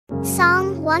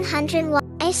Psalm 101,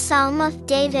 a psalm of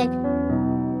David.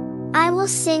 I will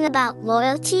sing about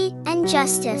loyalty and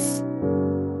justice.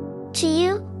 To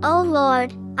you, O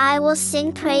Lord, I will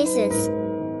sing praises.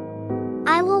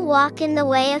 I will walk in the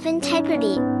way of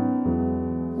integrity.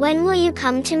 When will you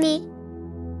come to me?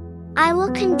 I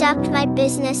will conduct my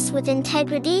business with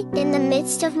integrity in the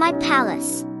midst of my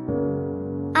palace.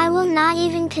 I will not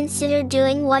even consider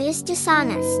doing what is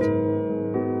dishonest.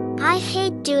 I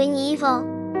hate doing evil.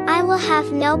 I will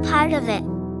have no part of it.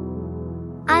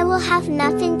 I will have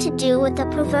nothing to do with a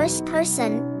perverse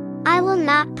person. I will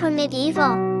not permit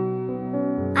evil.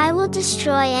 I will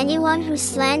destroy anyone who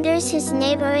slanders his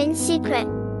neighbor in secret.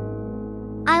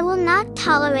 I will not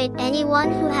tolerate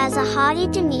anyone who has a haughty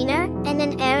demeanor and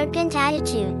an arrogant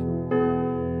attitude.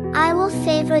 I will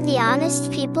favor the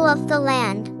honest people of the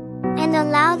land, and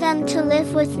allow them to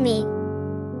live with me.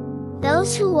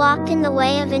 Those who walk in the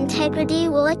way of integrity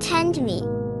will attend me.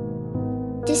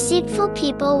 Deceitful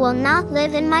people will not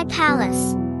live in my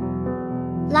palace.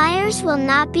 Liars will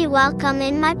not be welcome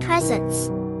in my presence.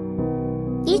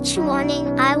 Each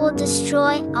morning I will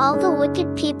destroy all the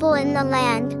wicked people in the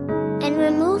land, and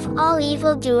remove all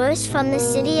evildoers from the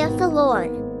city of the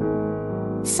Lord.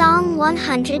 Psalm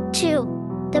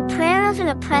 102. The prayer of an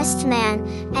oppressed man,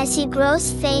 as he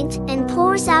grows faint and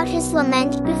pours out his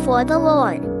lament before the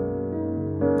Lord.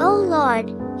 O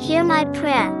Lord, hear my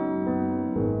prayer.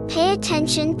 Pay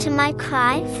attention to my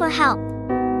cry for help.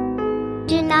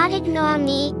 Do not ignore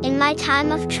me in my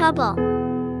time of trouble.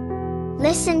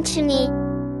 Listen to me.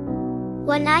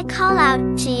 When I call out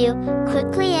to you,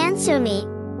 quickly answer me.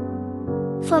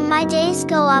 For my days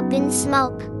go up in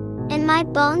smoke, and my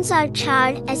bones are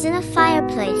charred as in a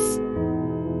fireplace.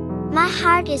 My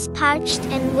heart is parched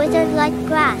and withered like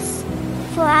grass,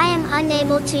 for I am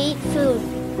unable to eat food.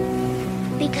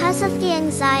 Because of the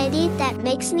anxiety that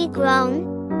makes me groan,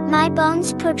 my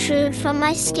bones protrude from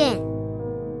my skin.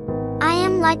 I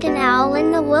am like an owl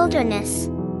in the wilderness.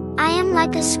 I am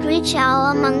like a screech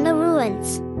owl among the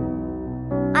ruins.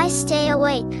 I stay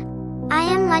awake. I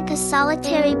am like a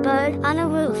solitary bird on a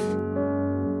roof.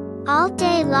 All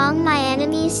day long my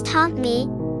enemies taunt me.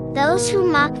 Those who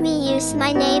mock me use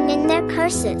my name in their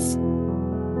curses.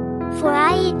 For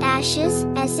I eat ashes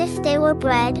as if they were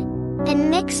bread, and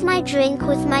mix my drink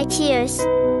with my tears,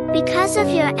 because of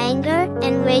your anger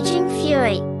and raging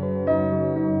fury.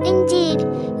 Indeed,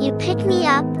 you pick me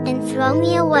up and throw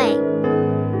me away.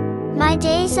 My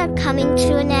days are coming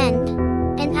to an end,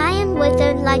 and I am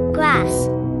withered like grass.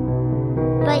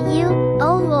 But you,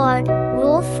 O Lord,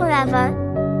 rule forever,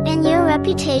 and your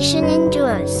reputation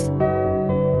endures.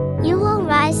 You will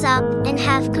rise up and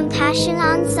have compassion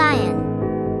on Zion.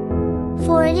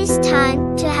 For it is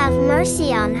time to have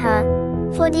mercy on her,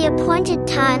 for the appointed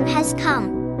time has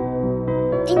come.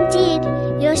 Indeed,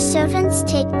 your servants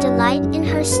take delight in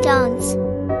her stones,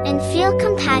 and feel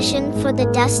compassion for the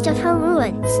dust of her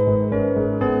ruins.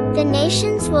 The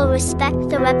nations will respect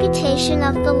the reputation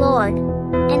of the Lord,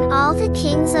 and all the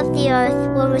kings of the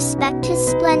earth will respect his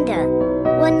splendor,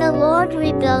 when the Lord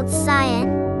rebuilds Zion,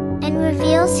 and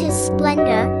reveals his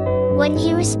splendor, when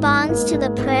he responds to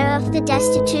the prayer of the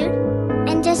destitute,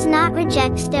 and does not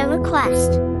reject their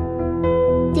request.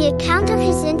 The account of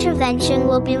his intervention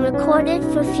will be recorded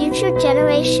for future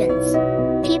generations.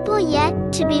 People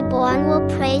yet to be born will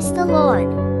praise the Lord.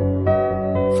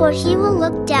 For he will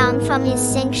look down from his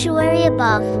sanctuary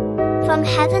above. From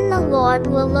heaven the Lord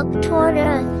will look toward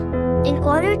earth, in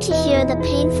order to hear the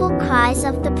painful cries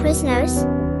of the prisoners,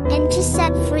 and to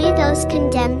set free those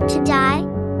condemned to die,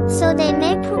 so they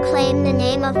may proclaim the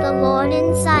name of the Lord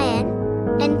in Zion,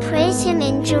 and praise him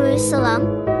in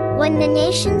Jerusalem, when the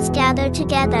nations gather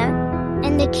together,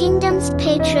 and the kingdoms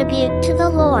pay tribute to the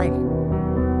Lord.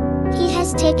 He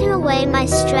has taken away my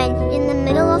strength in the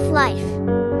middle of life.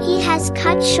 He has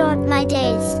cut short my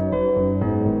days.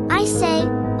 I say,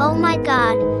 O my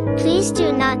God, please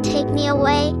do not take me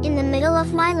away in the middle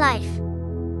of my life.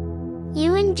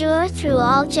 You endure through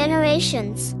all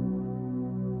generations.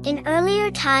 In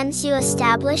earlier times you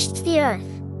established the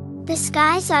earth. The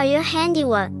skies are your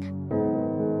handiwork.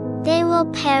 They will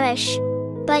perish,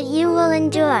 but you will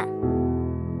endure.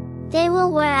 They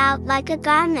will wear out like a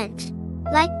garment.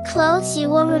 Like clothes you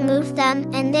will remove them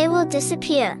and they will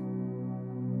disappear.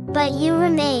 But you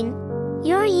remain.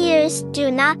 Your years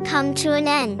do not come to an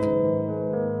end.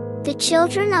 The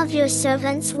children of your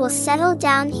servants will settle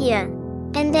down here,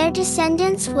 and their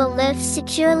descendants will live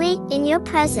securely in your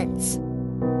presence.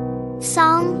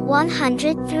 Psalm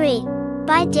 103,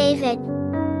 by David.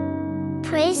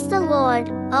 Praise the Lord,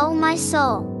 O my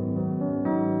soul.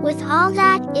 With all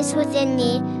that is within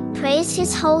me, praise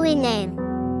his holy name.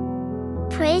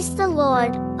 Praise the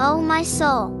Lord, O my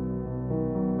soul.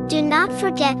 Do not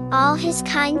forget all his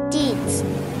kind deeds.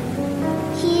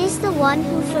 He is the one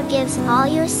who forgives all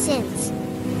your sins,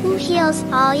 who heals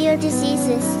all your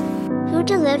diseases, who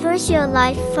delivers your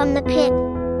life from the pit,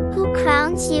 who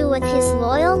crowns you with his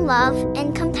loyal love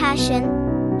and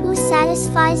compassion, who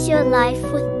satisfies your life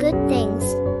with good things,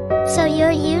 so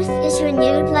your youth is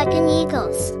renewed like an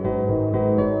eagle's.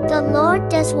 The Lord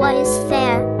does what is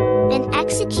fair, and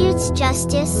executes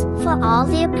justice for all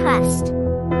the oppressed.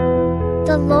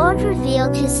 The Lord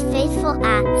revealed his faithful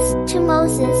acts to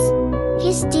Moses,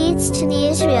 his deeds to the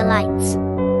Israelites.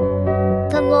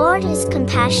 The Lord is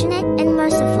compassionate and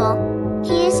merciful.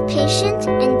 He is patient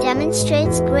and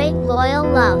demonstrates great loyal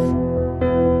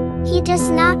love. He does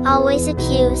not always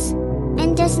accuse,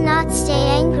 and does not stay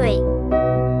angry.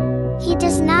 He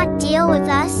does not deal with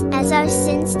us as our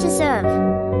sins deserve.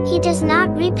 He does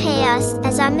not repay us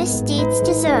as our misdeeds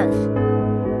deserve.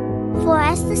 For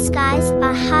as the skies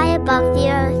are high above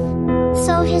the earth,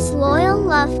 so his loyal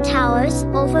love towers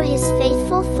over his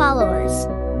faithful followers.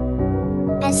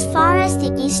 As far as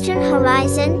the eastern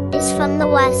horizon is from the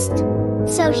west,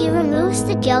 so he removes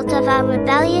the guilt of our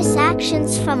rebellious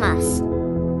actions from us.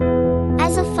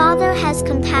 As a father has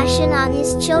compassion on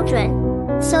his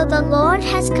children, so the Lord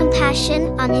has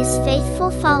compassion on his faithful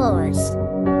followers.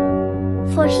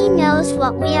 For he knows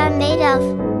what we are made of.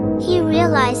 He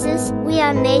realizes we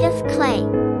are made of clay.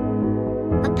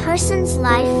 A person's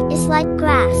life is like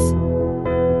grass.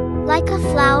 Like a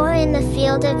flower in the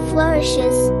field it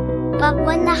flourishes, but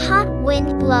when the hot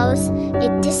wind blows,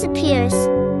 it disappears,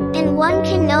 and one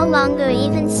can no longer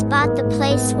even spot the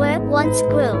place where it once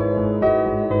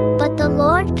grew. But the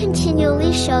Lord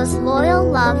continually shows loyal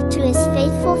love to his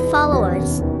faithful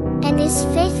followers, and is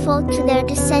faithful to their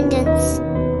descendants,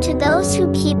 to those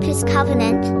who keep his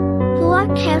covenant, who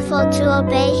are careful to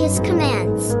obey his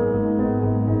commands.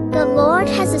 The Lord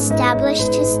has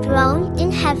established his throne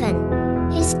in heaven.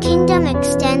 His kingdom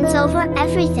extends over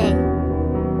everything.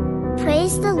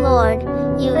 Praise the Lord,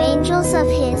 you angels of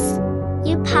his,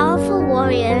 you powerful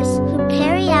warriors who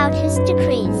carry out his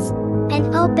decrees,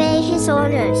 and obey his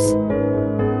orders.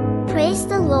 Praise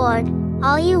the Lord,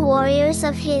 all you warriors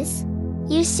of his,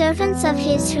 you servants of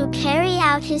his who carry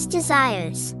out his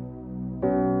desires.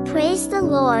 Praise the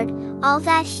Lord, all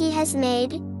that he has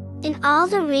made, in all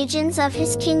the regions of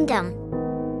his kingdom.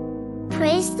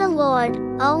 Praise the Lord,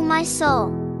 O my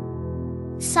soul.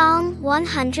 Psalm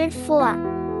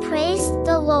 104. Praise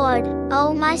the Lord,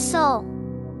 O my soul.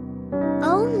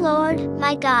 O Lord,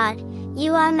 my God,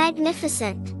 you are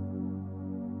magnificent.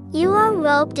 You are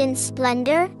robed in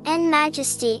splendor and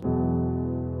majesty.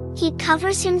 He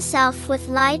covers himself with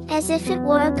light as if it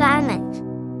were a garment.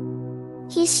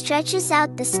 He stretches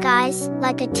out the skies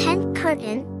like a tent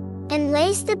curtain, and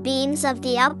lays the beams of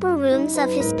the upper rooms of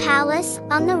his palace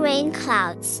on the rain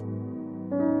clouds.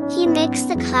 He makes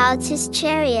the clouds his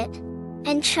chariot,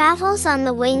 and travels on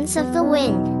the wings of the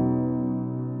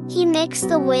wind. He makes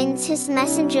the winds his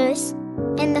messengers,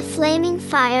 and the flaming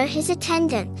fire his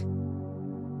attendant.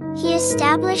 He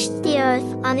established the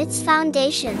earth on its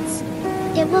foundations.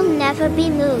 It will never be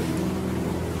moved.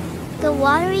 The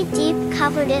watery deep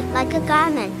covered it like a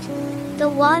garment. The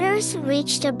waters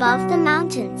reached above the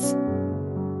mountains.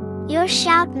 Your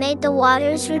shout made the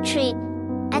waters retreat.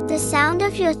 At the sound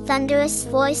of your thunderous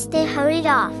voice they hurried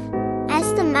off,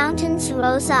 as the mountains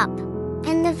rose up,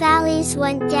 and the valleys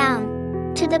went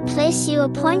down, to the place you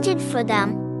appointed for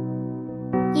them.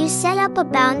 You set up a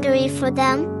boundary for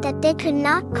them that they could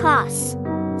not cross,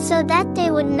 so that they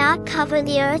would not cover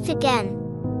the earth again.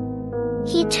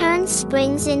 He turns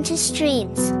springs into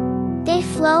streams. They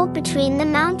flow between the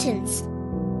mountains.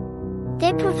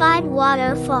 They provide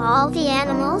water for all the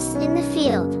animals in the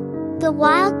field. The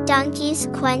wild donkeys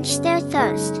quench their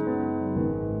thirst.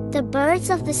 The birds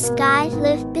of the sky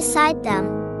live beside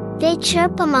them. They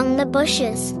chirp among the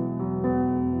bushes.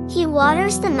 He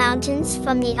waters the mountains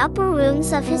from the upper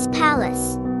rooms of his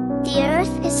palace. The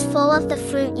earth is full of the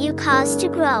fruit you cause to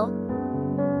grow.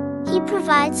 He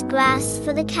provides grass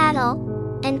for the cattle,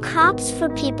 and crops for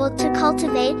people to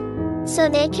cultivate, so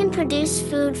they can produce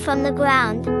food from the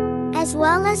ground, as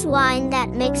well as wine that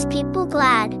makes people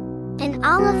glad, and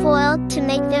olive oil to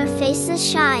make their faces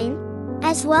shine,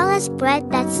 as well as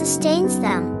bread that sustains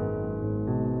them.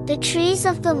 The trees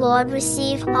of the Lord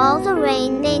receive all the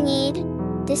rain they need,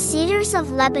 the cedars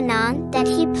of Lebanon that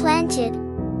he planted,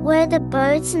 where the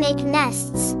birds make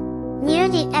nests, near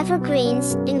the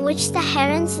evergreens in which the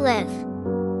herons live.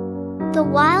 The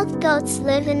wild goats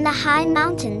live in the high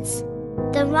mountains.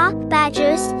 The rock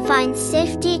badgers find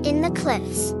safety in the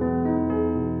cliffs.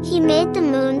 He made the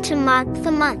moon to mark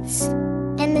the months.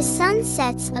 and the sun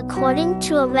sets according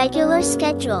to a regular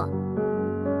schedule.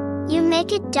 You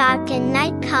make it dark and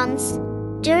night comes,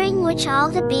 during which all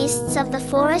the beasts of the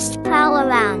forest prowl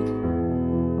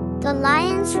around. The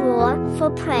lions roar for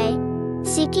prey,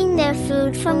 seeking their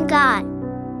food from God.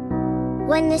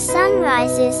 When the sun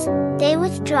rises, they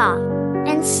withdraw,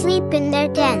 and sleep in their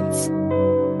dens.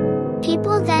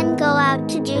 People then go out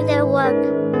to do their work,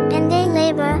 and they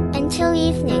labor until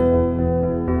evening.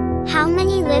 How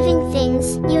many living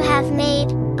things you have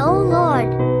made, O Lord!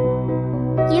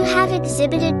 You have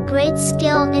exhibited great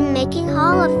skill in making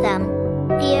all of them.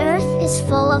 The earth is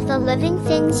full of the living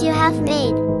things you have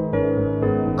made.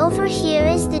 Over here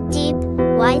is the deep,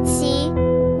 wide sea,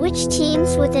 which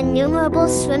teems with innumerable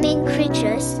swimming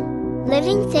creatures,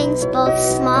 living things both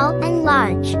small and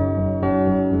large.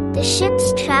 The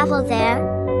ships travel there,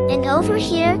 and over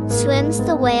here swims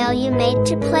the whale you made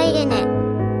to play in it.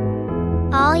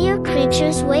 All your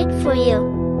creatures wait for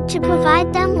you, to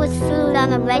provide them with food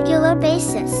on a regular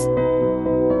basis.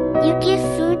 You give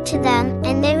food to them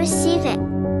and they receive it.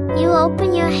 You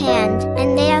open your hand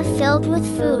and they are filled with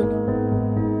food.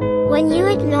 When you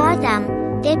ignore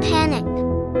them, they panic.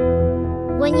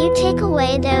 When you take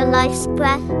away their life's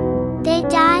breath, they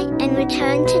die and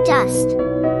return to dust.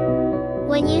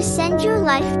 When you send your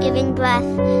life-giving breath,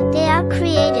 they are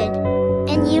created,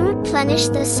 and you replenish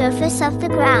the surface of the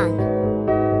ground.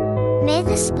 May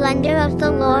the splendor of the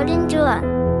Lord endure.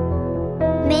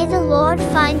 May the Lord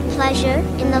find pleasure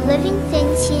in the living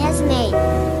things He has made.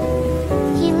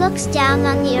 He looks down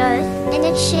on the earth, and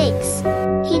it shakes.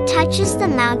 He touches the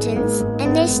mountains,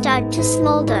 and they start to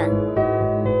smolder.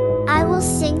 I will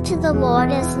sing to the Lord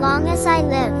as long as I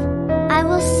live. I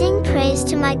will sing praise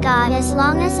to my God as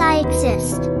long as I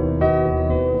exist.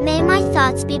 May my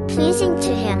thoughts be pleasing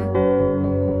to Him.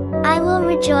 I will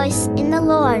rejoice in the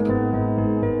Lord.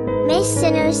 May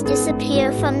sinners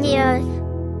disappear from the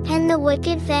earth, and the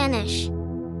wicked vanish.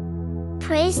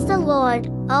 Praise the Lord,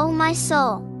 O my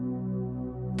soul.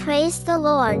 Praise the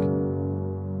Lord.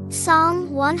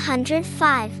 Psalm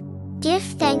 105. Give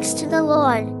thanks to the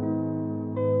Lord.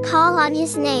 Call on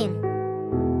His name.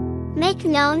 Make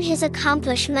known His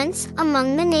accomplishments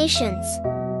among the nations.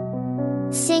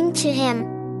 Sing to Him.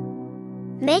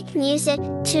 Make music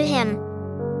to Him.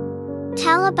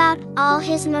 Tell about all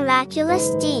His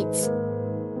miraculous deeds.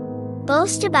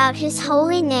 Boast about His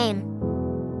holy name.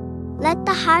 Let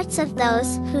the hearts of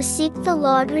those who seek the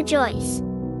Lord rejoice.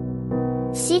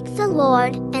 Seek the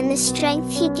Lord and the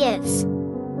strength He gives.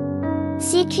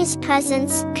 Seek His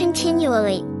presence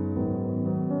continually.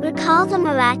 Recall the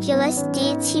miraculous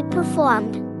deeds He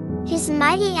performed, His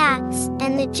mighty acts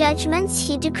and the judgments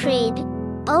He decreed.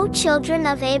 O children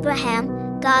of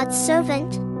Abraham, God's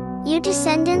servant, you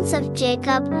descendants of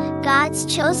Jacob, God's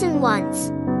chosen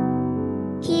ones.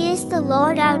 He is the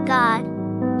Lord our God.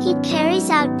 He carries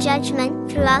out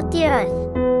judgment throughout the earth.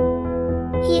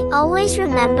 He always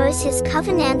remembers His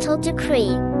covenantal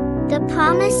decree, the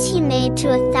promise He made to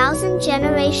 1,000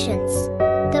 generations.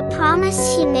 The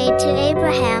promise He made to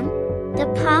Abraham,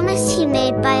 the promise He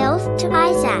made by oath to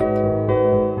Isaac.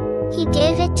 He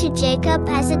gave it to Jacob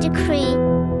as a decree,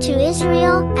 to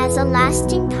Israel as a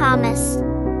lasting promise,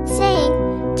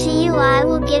 saying, To you I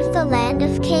will give the land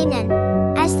of Canaan,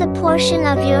 as the portion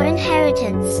of your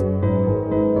inheritance.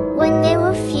 When they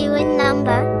were few in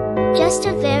number, just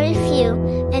a very few,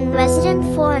 and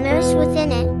resident foreigners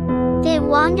within it, they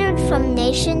wandered from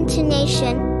nation to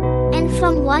nation, and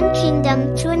from one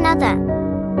kingdom to another.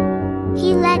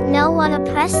 He let no one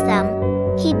oppress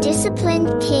them. He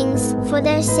disciplined kings for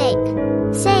their sake,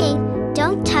 saying,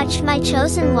 Don't touch my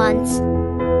chosen ones.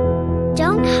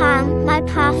 Don't harm my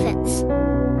prophets.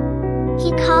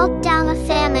 He called down a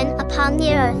famine upon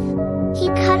the earth. He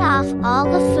cut off all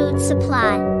the food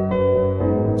supply.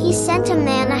 He sent a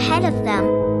man ahead of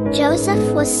them.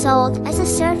 Joseph was sold as a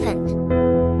servant.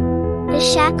 The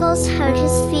shackles hurt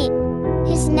his feet.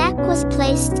 His neck was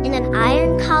placed in an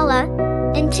iron collar,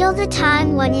 until the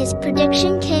time when his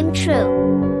prediction came true.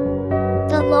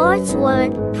 The Lord's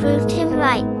word proved him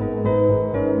right.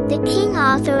 The king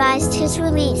authorized his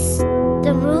release.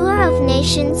 The ruler of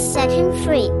nations set him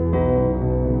free.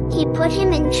 He put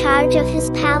him in charge of his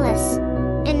palace,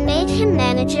 and made him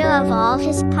manager of all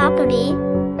his property,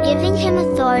 giving him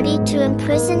authority to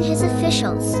imprison his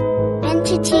officials, and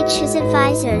to teach his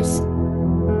advisors.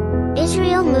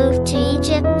 Israel moved to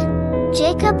Egypt.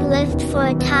 Jacob lived for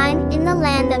a time in the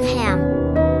land of Ham.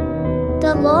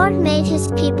 The Lord made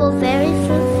His people very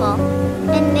fruitful,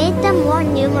 and made them more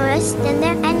numerous than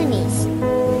their enemies.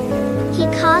 He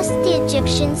caused the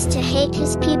Egyptians to hate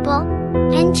His people,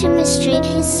 and to mistreat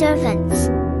His servants.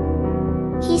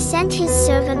 He sent his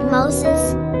servant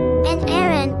Moses and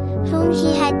Aaron, whom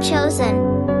he had chosen.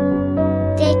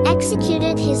 They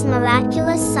executed his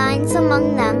miraculous signs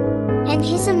among them, and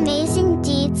his amazing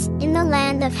deeds in the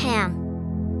land of Ham.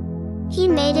 He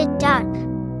made it dark.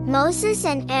 Moses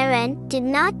and Aaron did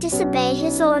not disobey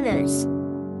his orders.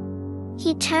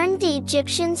 He turned the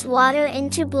Egyptians' water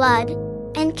into blood,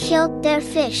 and killed their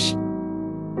fish.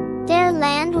 Their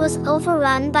land was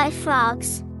overrun by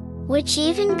frogs, which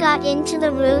even got into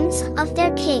the rooms of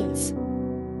their kings.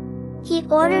 He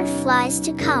ordered flies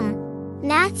to come.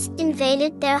 Gnats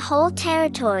invaded their whole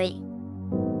territory.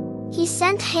 He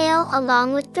sent hail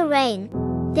along with the rain.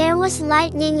 There was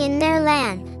lightning in their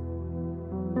land.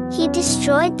 He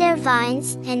destroyed their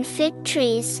vines and fig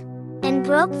trees, and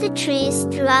broke the trees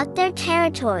throughout their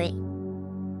territory.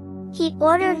 He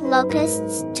ordered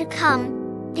locusts to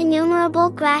come, innumerable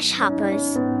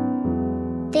grasshoppers.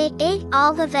 They ate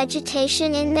all the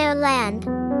vegetation in their land,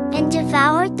 and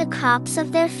devoured the crops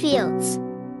of their fields.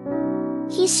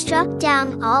 He struck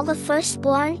down all the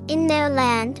firstborn in their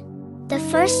land, the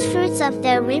firstfruits of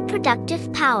their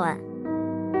reproductive power.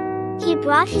 He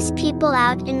brought his people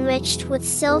out enriched with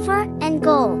silver and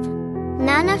gold.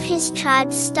 None of his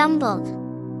tribes stumbled.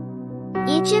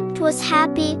 Egypt was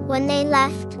happy when they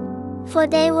left, for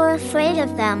they were afraid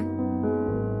of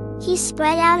them. He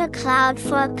spread out a cloud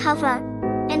for a cover,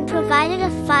 and provided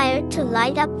a fire to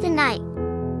light up the night.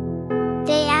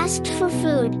 They asked for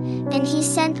food, and he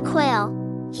sent quail.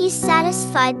 He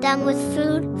satisfied them with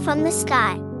food from the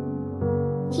sky.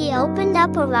 He opened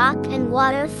up a rock and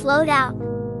water flowed out.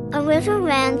 A river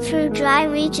ran through dry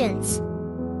regions.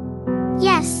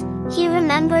 Yes, he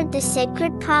remembered the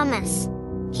sacred promise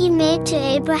he made to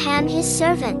Abraham his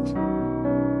servant.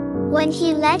 When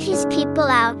he led his people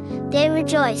out, they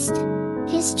rejoiced.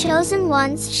 His chosen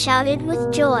ones shouted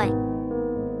with joy.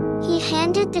 He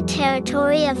handed the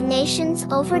territory of nations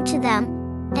over to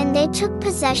them, and they took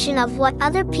possession of what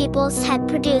other peoples had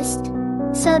produced,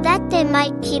 so that they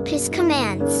might keep his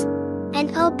commands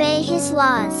and obey his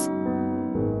laws.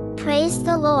 Praise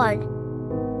the Lord.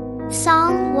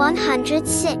 Psalm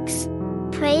 106.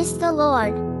 Praise the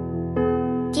Lord.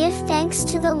 Give thanks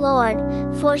to the Lord,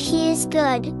 for he is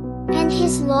good, and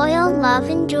his loyal love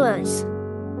endures.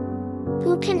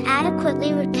 Who can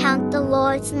adequately recount the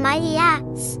Lord's mighty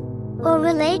acts, or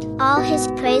relate all his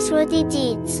praiseworthy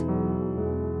deeds?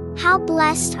 How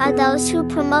blessed are those who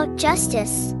promote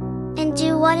justice, and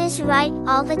do what is right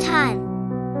all the time.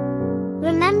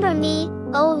 Remember me,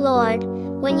 O Lord,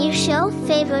 when you show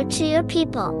favor to your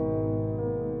people.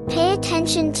 Pay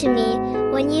attention to me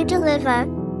when you deliver,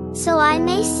 so I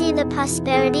may see the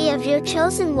prosperity of your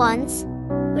chosen ones,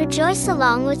 rejoice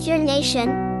along with your nation,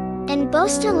 and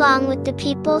boast along with the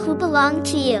people who belong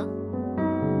to you.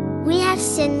 We have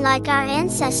sinned like our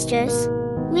ancestors.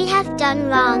 We have done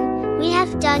wrong, we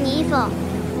have done evil.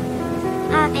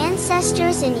 Our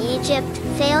ancestors in Egypt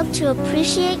failed to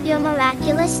appreciate your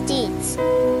miraculous deeds.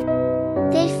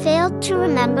 They failed to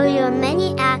remember your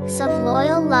many acts of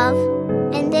loyal love,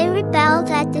 and they rebelled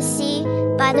at the sea,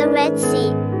 by the Red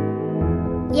Sea.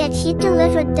 Yet he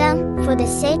delivered them for the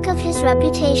sake of his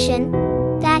reputation,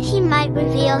 that he might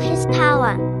reveal his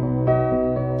power.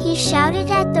 He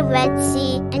shouted at the Red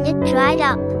Sea, and it dried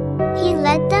up. He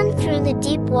led them through the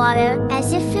deep water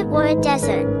as if it were a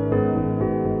desert.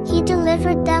 He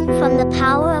delivered them from the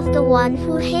power of the one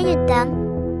who hated them,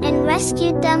 and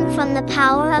rescued them from the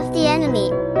power of the enemy.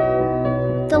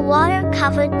 The water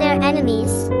covered their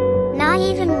enemies. Not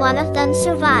even one of them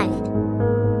survived.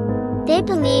 They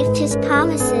believed his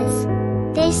promises.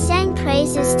 They sang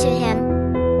praises to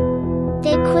him.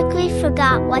 They quickly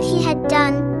forgot what he had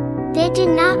done. They did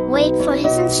not wait for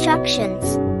his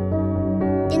instructions.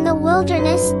 In the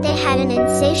wilderness they had an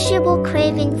insatiable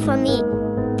craving for meat.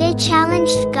 They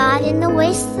challenged God in the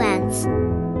wastelands.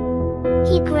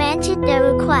 He granted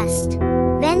their request,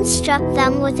 then struck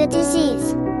them with a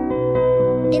disease.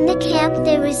 In the camp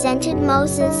they resented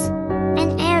Moses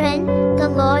and Aaron, the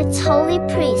Lord's holy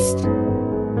priest.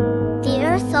 The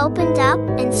earth opened up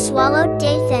and swallowed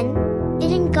Dathan.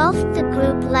 It engulfed the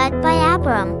group led by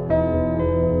Abram.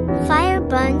 Fire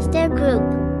burned their group.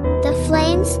 The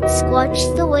flames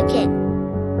scorched the wicked.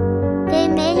 They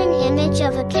made an image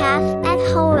of a calf at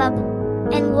Horeb,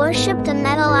 and worshipped a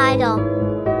metal idol.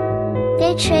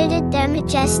 They traded their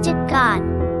majestic God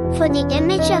for the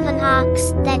image of an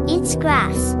ox that eats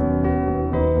grass.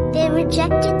 They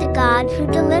rejected the God who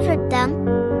delivered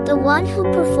them, the one who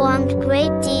performed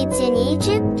great deeds in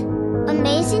Egypt,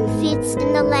 amazing feats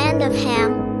in the land of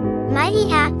Ham,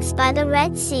 mighty acts by the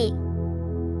Red Sea.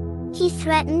 He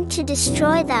threatened to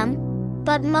destroy them,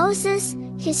 but Moses,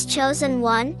 his chosen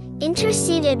one,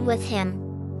 interceded with him,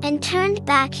 and turned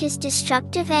back his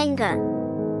destructive anger.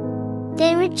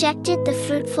 They rejected the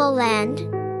fruitful land.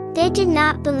 They did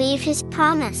not believe his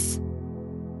promise.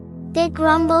 They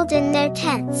grumbled in their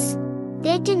tents.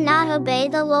 They did not obey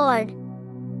the Lord.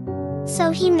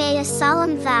 So he made a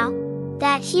solemn vow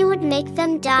that he would make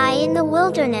them die in the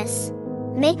wilderness,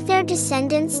 make their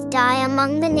descendants die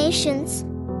among the nations,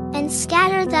 and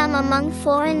scatter them among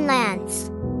foreign lands.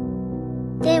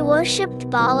 They worshipped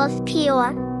Baal of Peor,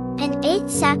 and ate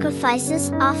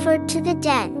sacrifices offered to the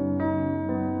dead.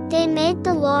 They made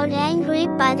the Lord angry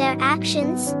by their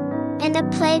actions, and a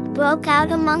plague broke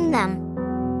out among them.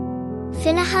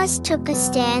 Phinehas took a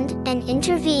stand and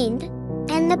intervened,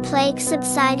 and the plague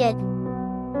subsided.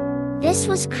 This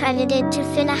was credited to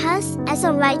Phinehas as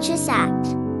a righteous act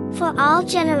for all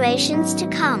generations to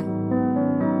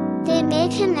come. They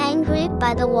made him angry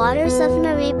by the waters of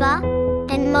Meribah,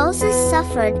 and Moses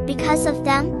suffered because of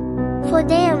them, for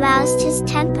they aroused his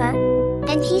temper,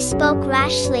 and he spoke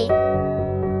rashly.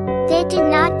 They did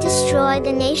not destroy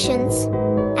the nations,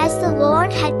 as the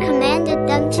Lord had commanded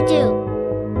them to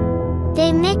do.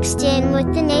 They mixed in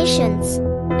with the nations,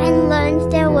 and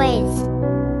learned their ways.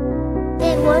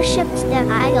 They worshipped their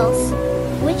idols,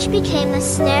 which became a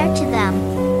snare to them.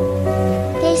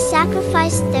 They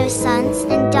sacrificed their sons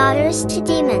and daughters to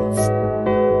demons.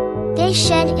 They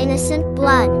shed innocent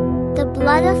blood, the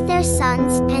blood of their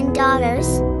sons and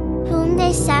daughters, whom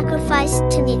they sacrificed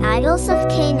to the idols of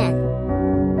Canaan.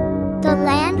 The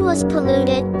land was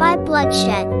polluted by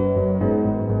bloodshed.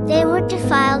 They were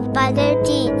defiled by their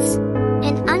deeds,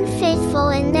 and unfaithful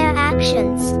in their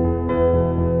actions.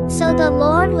 So the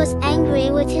Lord was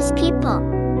angry with his people,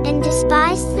 and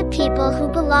despised the people who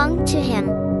belonged to him.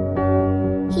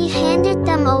 He handed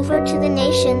them over to the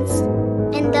nations,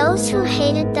 and those who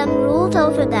hated them ruled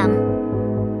over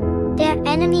them. Their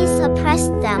enemies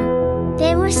oppressed them.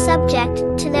 They were subject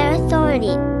to their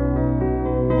authority.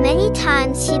 Many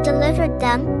times he delivered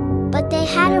them, but they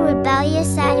had a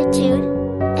rebellious attitude,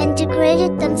 and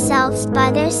degraded themselves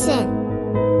by their sin.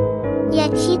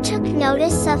 Yet he took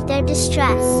notice of their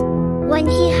distress, when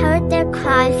he heard their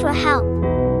cry for help.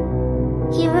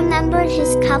 He remembered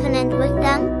his covenant with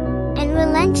them, and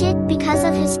relented because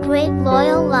of his great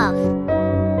loyal love.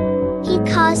 He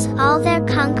caused all their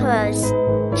conquerors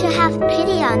to have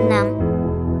pity on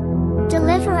them.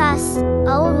 Deliver us,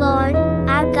 O Lord,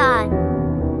 our God.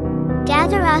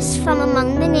 Gather us from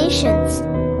among the nations.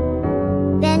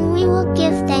 Then we will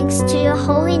give thanks to your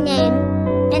holy name,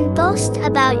 and boast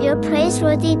about your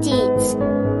praiseworthy deeds.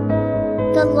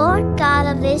 The Lord God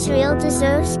of Israel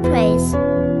deserves praise,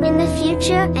 in the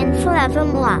future and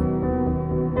forevermore.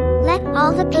 Let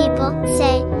all the people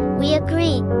say, we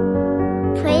agree.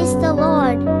 Praise the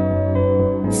Lord.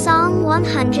 Psalm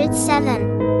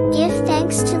 107. Give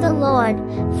thanks to the Lord,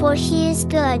 for he is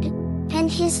good,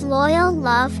 and his loyal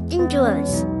love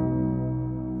endures.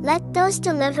 Let those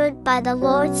delivered by the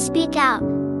Lord speak out,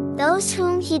 those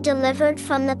whom he delivered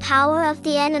from the power of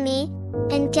the enemy,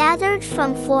 and gathered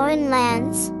from foreign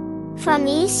lands, from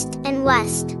east and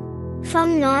west,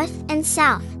 from north and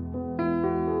south.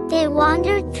 They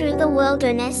wandered through the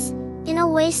wilderness, in a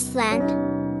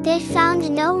wasteland. They found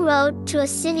no road to a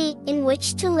city in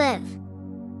which to live.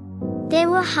 They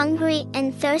were hungry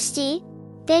and thirsty.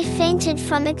 They fainted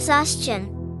from exhaustion.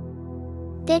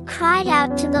 They cried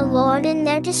out to the Lord in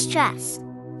their distress.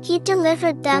 He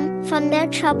delivered them from their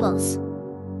troubles.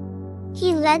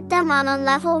 He led them on a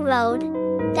level road,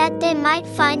 that they might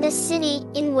find a city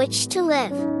in which to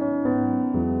live.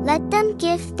 Let them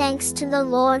give thanks to the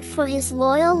Lord for his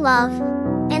loyal love,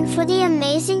 and for the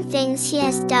amazing things he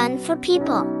has done for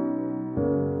people.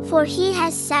 For he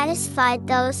has satisfied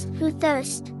those who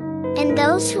thirst, and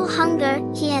those who hunger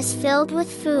he has filled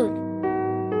with food.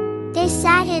 They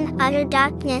sat in utter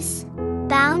darkness,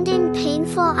 bound in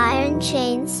painful iron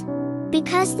chains,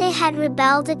 because they had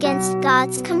rebelled against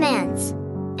God's commands,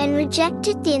 and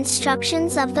rejected the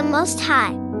instructions of the Most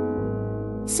High.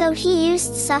 So he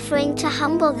used suffering to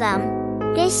humble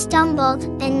them. They stumbled,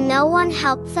 and no one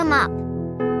helped them up.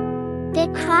 They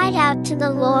cried out to the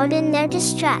Lord in their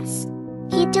distress.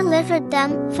 He delivered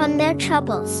them from their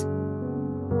troubles.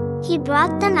 He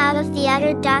brought them out of the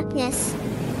utter darkness,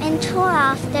 and tore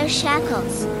off their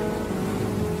shackles.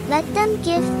 Let them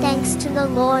give thanks to the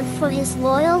Lord for his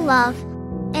loyal love,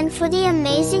 and for the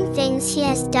amazing things he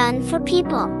has done for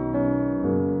people.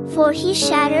 For he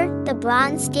shattered the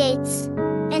bronze gates,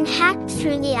 and hacked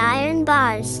through the iron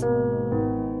bars.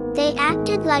 They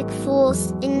acted like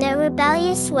fools in their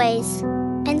rebellious ways,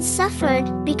 and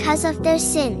suffered because of their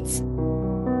sins.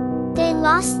 They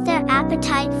lost their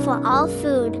appetite for all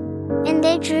food, and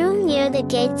they drew near the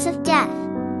gates of death.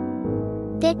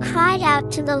 They cried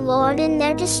out to the Lord in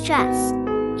their distress.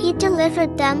 He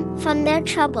delivered them from their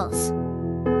troubles.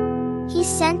 He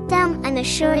sent them an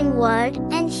assuring word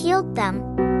and healed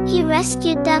them. He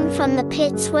rescued them from the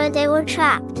pits where they were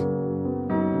trapped.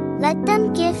 Let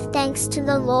them give thanks to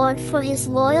the Lord for His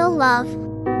loyal love,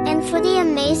 and for the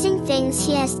amazing things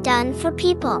He has done for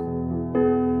people.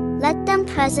 Let them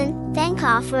present thank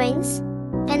offerings,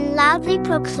 and loudly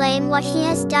proclaim what He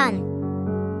has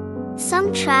done.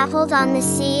 Some traveled on the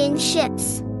sea in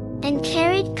ships, and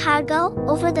carried cargo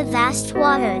over the vast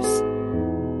waters.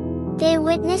 They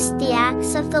witnessed the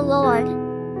acts of the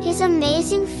Lord, His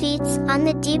amazing feats on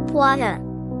the deep water.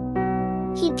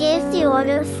 He gave the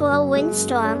order for a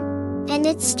windstorm, and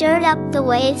it stirred up the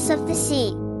waves of the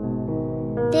sea.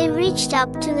 They reached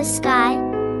up to the sky,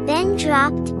 then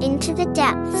dropped into the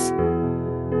depths.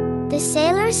 The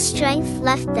sailors' strength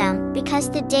left them because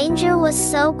the danger was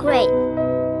so great.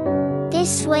 They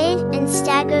swayed and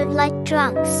staggered like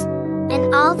drunks,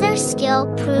 and all their skill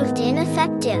proved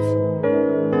ineffective.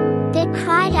 They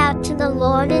cried out to the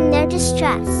Lord in their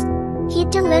distress. He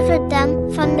delivered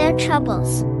them from their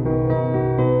troubles.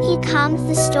 He calmed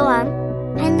the storm,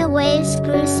 and the waves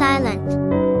grew silent.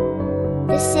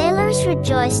 The sailors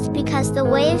rejoiced because the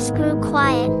waves grew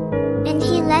quiet, and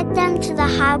He led them to the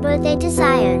harbor they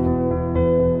desired.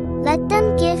 Let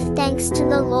them give thanks to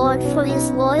the Lord for His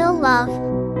loyal love,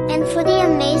 and for the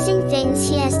amazing things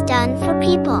He has done for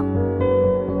people.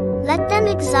 Let them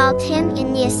exalt Him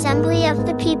in the assembly of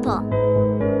the people.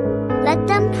 Let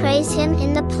them praise Him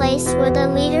in the place where the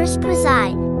leaders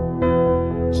preside.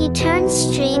 He turns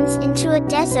streams into a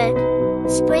desert,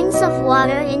 springs of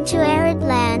water into arid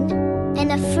land,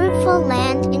 and a fruitful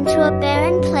land into a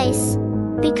barren place,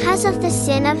 because of the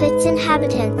sin of its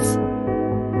inhabitants.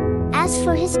 As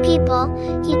for His people,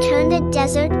 He turned a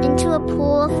desert into a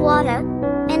pool of water,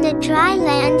 and a dry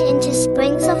land into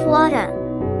springs of water.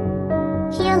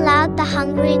 He allowed the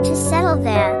hungry to settle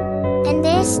there, and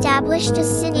they established a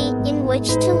city in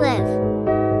which to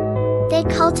live. They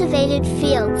cultivated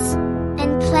fields,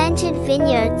 and planted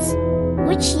vineyards,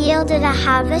 which yielded a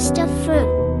harvest of fruit.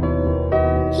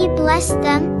 He blessed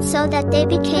them so that they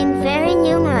became very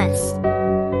numerous.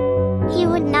 He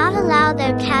would not allow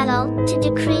their cattle to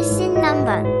decrease in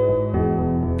number.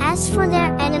 As for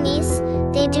their enemies,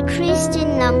 they decreased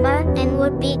in number and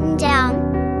were beaten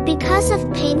down, because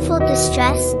of painful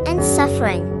distress and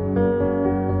suffering.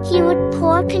 He would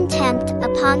pour contempt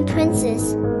upon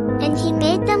princes, and He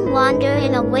made them wander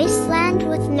in a wasteland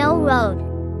with no road.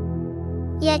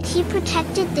 Yet He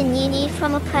protected the needy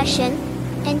from oppression,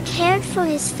 and cared for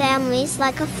His families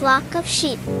like a flock of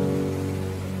sheep.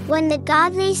 When the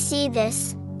godly see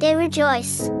this, they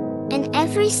rejoice, and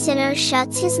every sinner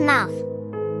shuts his mouth.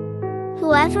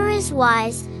 Whoever is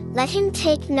wise, let him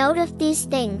take note of these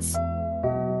things.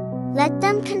 Let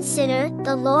them consider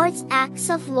the Lord's acts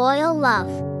of loyal love.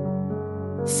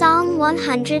 Psalm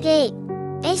 108.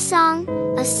 A song,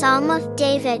 a psalm of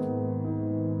David.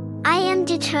 I am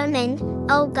determined,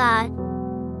 O God.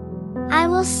 I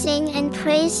will sing and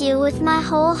praise You with my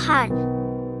whole heart.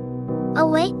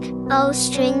 Awake, O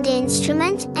stringed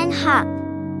instrument and harp.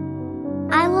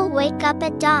 I will wake up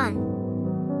at dawn.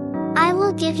 I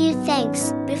will give You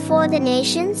thanks before the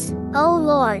nations, O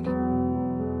Lord.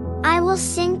 I will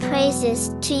sing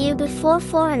praises to You before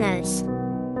foreigners.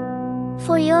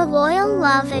 For Your loyal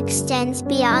love extends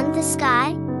beyond the sky,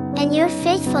 and Your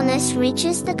faithfulness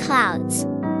reaches the clouds.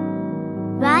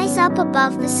 Rise up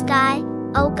above the sky,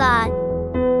 O God.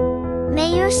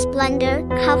 May Your splendor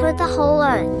cover the whole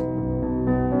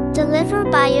earth. Deliver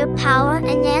by Your power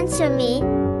and answer me,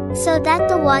 so that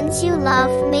the ones You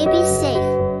love may be safe.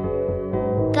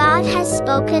 God has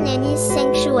spoken in His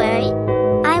sanctuary.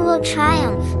 I will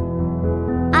triumph.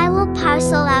 I will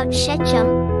parcel out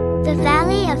Shechem, the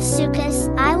valley of Succos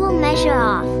I will measure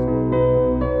off.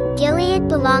 Gilead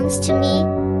belongs to me,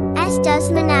 as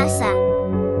does Manasseh.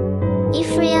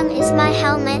 Ephraim is my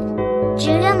helmet,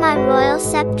 Judah my royal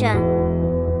scepter.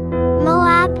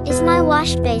 Moab is my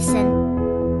wash basin.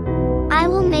 I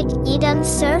will make Edom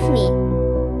serve me.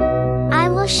 I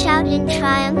will shout in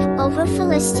triumph over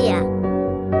Philistia.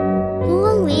 Who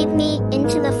will lead me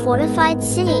into the fortified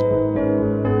city?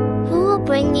 Who will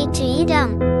bring me to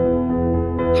Edom?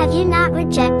 Have You not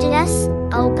rejected us,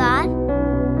 O God?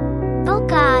 O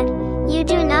God, You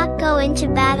do not go into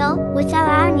battle with our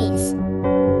armies.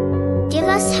 Give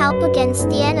us help against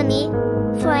the enemy,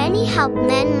 for any help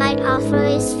men might offer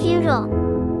is futile.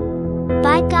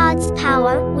 By God's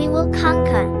power we will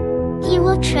conquer. He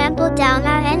will trample down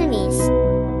our enemies.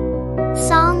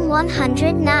 Psalm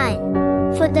 109.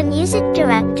 For the music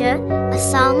director, a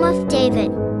Psalm of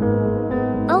David.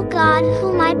 O God,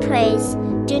 whom I praise,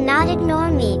 do not ignore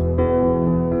me.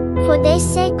 For they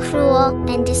say cruel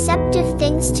and deceptive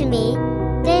things to me,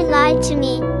 they lie to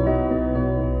me.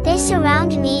 They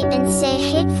surround me and say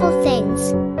hateful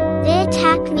things, they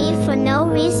attack me for no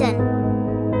reason.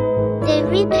 They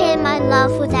repay my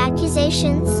love with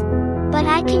accusations, but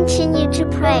I continue to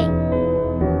pray.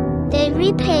 They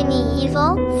repay me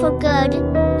evil for good,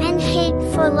 and hate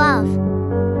for love.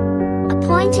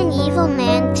 Appoint an evil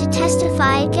man to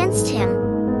testify against him.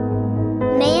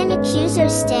 May an accuser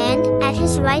stand at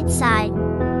his right side.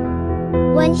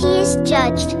 When he is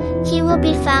judged, he will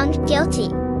be found guilty.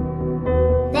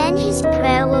 Then his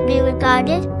prayer will be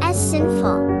regarded as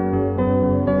sinful.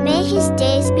 May his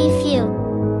days be few.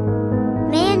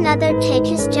 May another take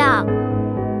his job.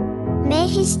 May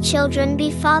his children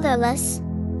be fatherless,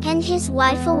 and his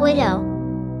wife a widow.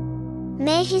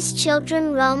 May his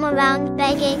children roam around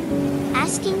begging,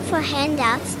 asking for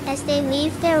handouts as they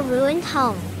leave their ruined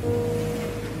home.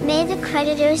 May the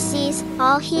creditor seize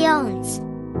all he owns.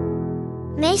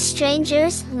 May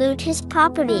strangers loot his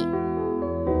property.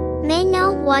 May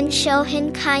no one show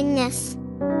him kindness.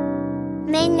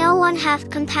 May no one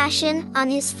have compassion on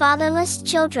his fatherless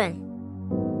children.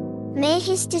 May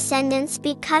his descendants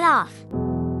be cut off.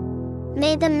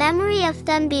 May the memory of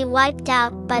them be wiped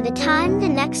out by the time the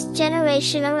next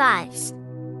generation arrives.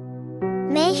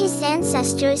 May his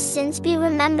ancestors' sins be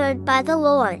remembered by the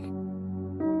Lord.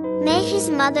 May his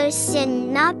mother's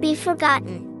sin not be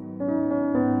forgotten.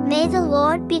 May the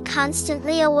Lord be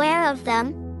constantly aware of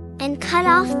them, and cut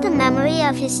off the memory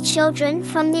of his children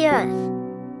from the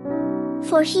earth.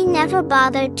 For he never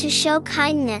bothered to show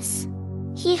kindness.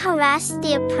 He harassed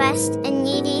the oppressed and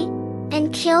needy,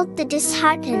 and killed the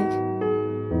disheartened.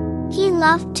 He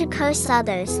loved to curse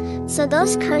others, so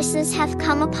those curses have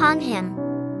come upon him.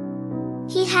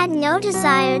 He had no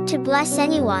desire to bless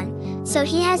anyone, so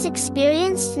he has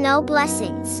experienced no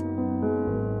blessings.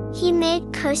 He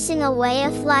made cursing a way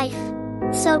of life,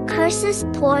 so curses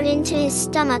poured into his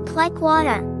stomach like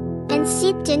water, and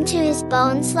seeped into his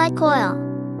bones like oil.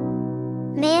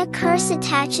 May a curse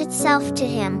attach itself to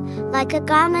him, like a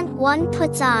garment one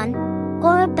puts on,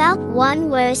 or a belt one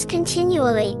wears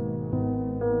continually.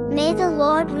 May the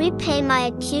Lord repay my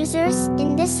accusers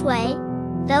in this way,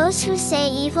 those who say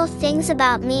evil things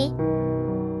about me.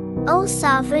 O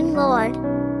sovereign Lord,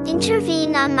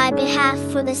 intervene on my behalf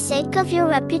for the sake of your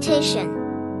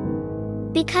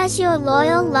reputation. Because your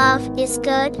loyal love is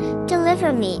good,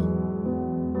 deliver me.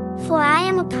 For I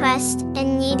am oppressed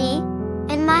and needy,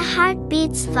 and my heart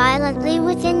beats violently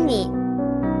within me.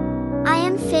 I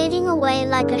am fading away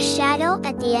like a shadow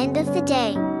at the end of the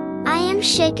day. I am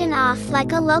shaken off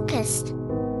like a locust.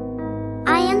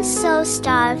 I am so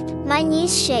starved, my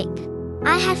knees shake.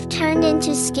 I have turned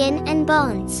into skin and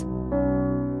bones.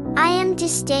 I am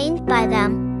disdained by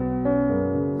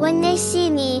them. When they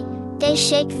see me, they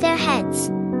shake their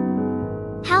heads.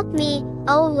 Help me,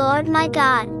 O Lord my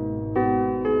God.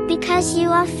 Because you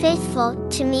are faithful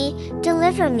to me,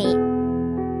 deliver me.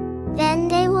 Then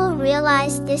they will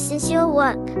realize this is your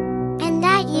work, and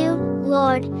that you,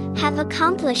 Lord, have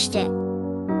accomplished it.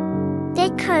 They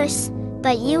curse,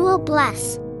 but you will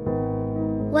bless.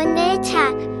 When they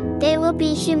attack, they will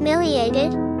be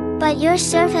humiliated, but your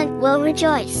servant will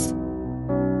rejoice.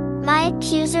 My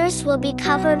accusers will be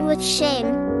covered with shame,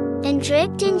 and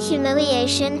draped in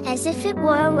humiliation as if it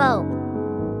were a robe.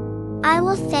 I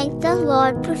will thank the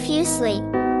Lord profusely.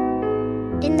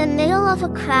 In the middle of a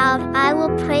crowd I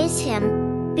will praise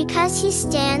him, because he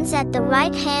stands at the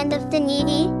right hand of the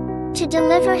needy, to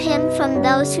deliver him from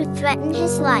those who threaten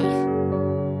his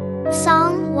life.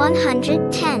 Psalm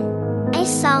 110, a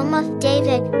Psalm of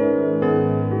David.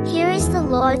 Here is the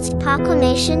Lord's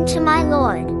proclamation to my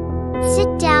Lord.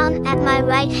 Sit down at my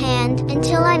right hand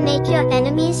until I make your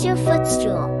enemies your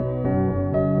footstool.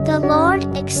 The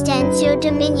Lord extends your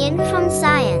dominion from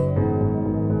Zion.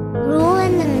 Rule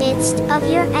in the midst of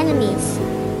your enemies.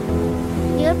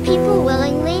 Your people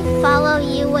willingly follow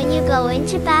you when you go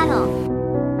into battle.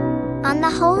 On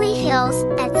the holy hills,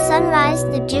 at sunrise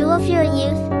the dew of your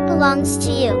youth belongs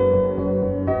to you.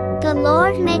 The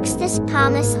Lord makes this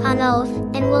promise on oath,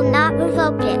 and will not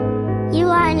revoke it. You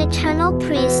are an eternal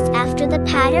priest after the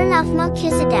pattern of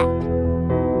Melchizedek.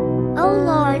 O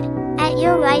Lord, at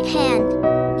your right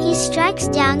hand, he strikes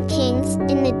down kings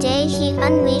in the day he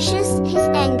unleashes his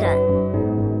anger.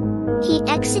 He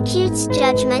executes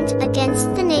judgment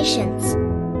against the nations.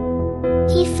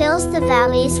 He fills the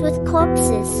valleys with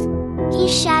corpses. He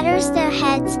shatters their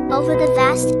heads over the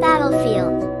vast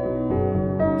battlefield.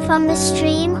 From the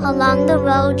stream along the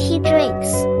road he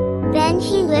drinks. Then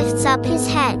he lifts up his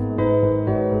head.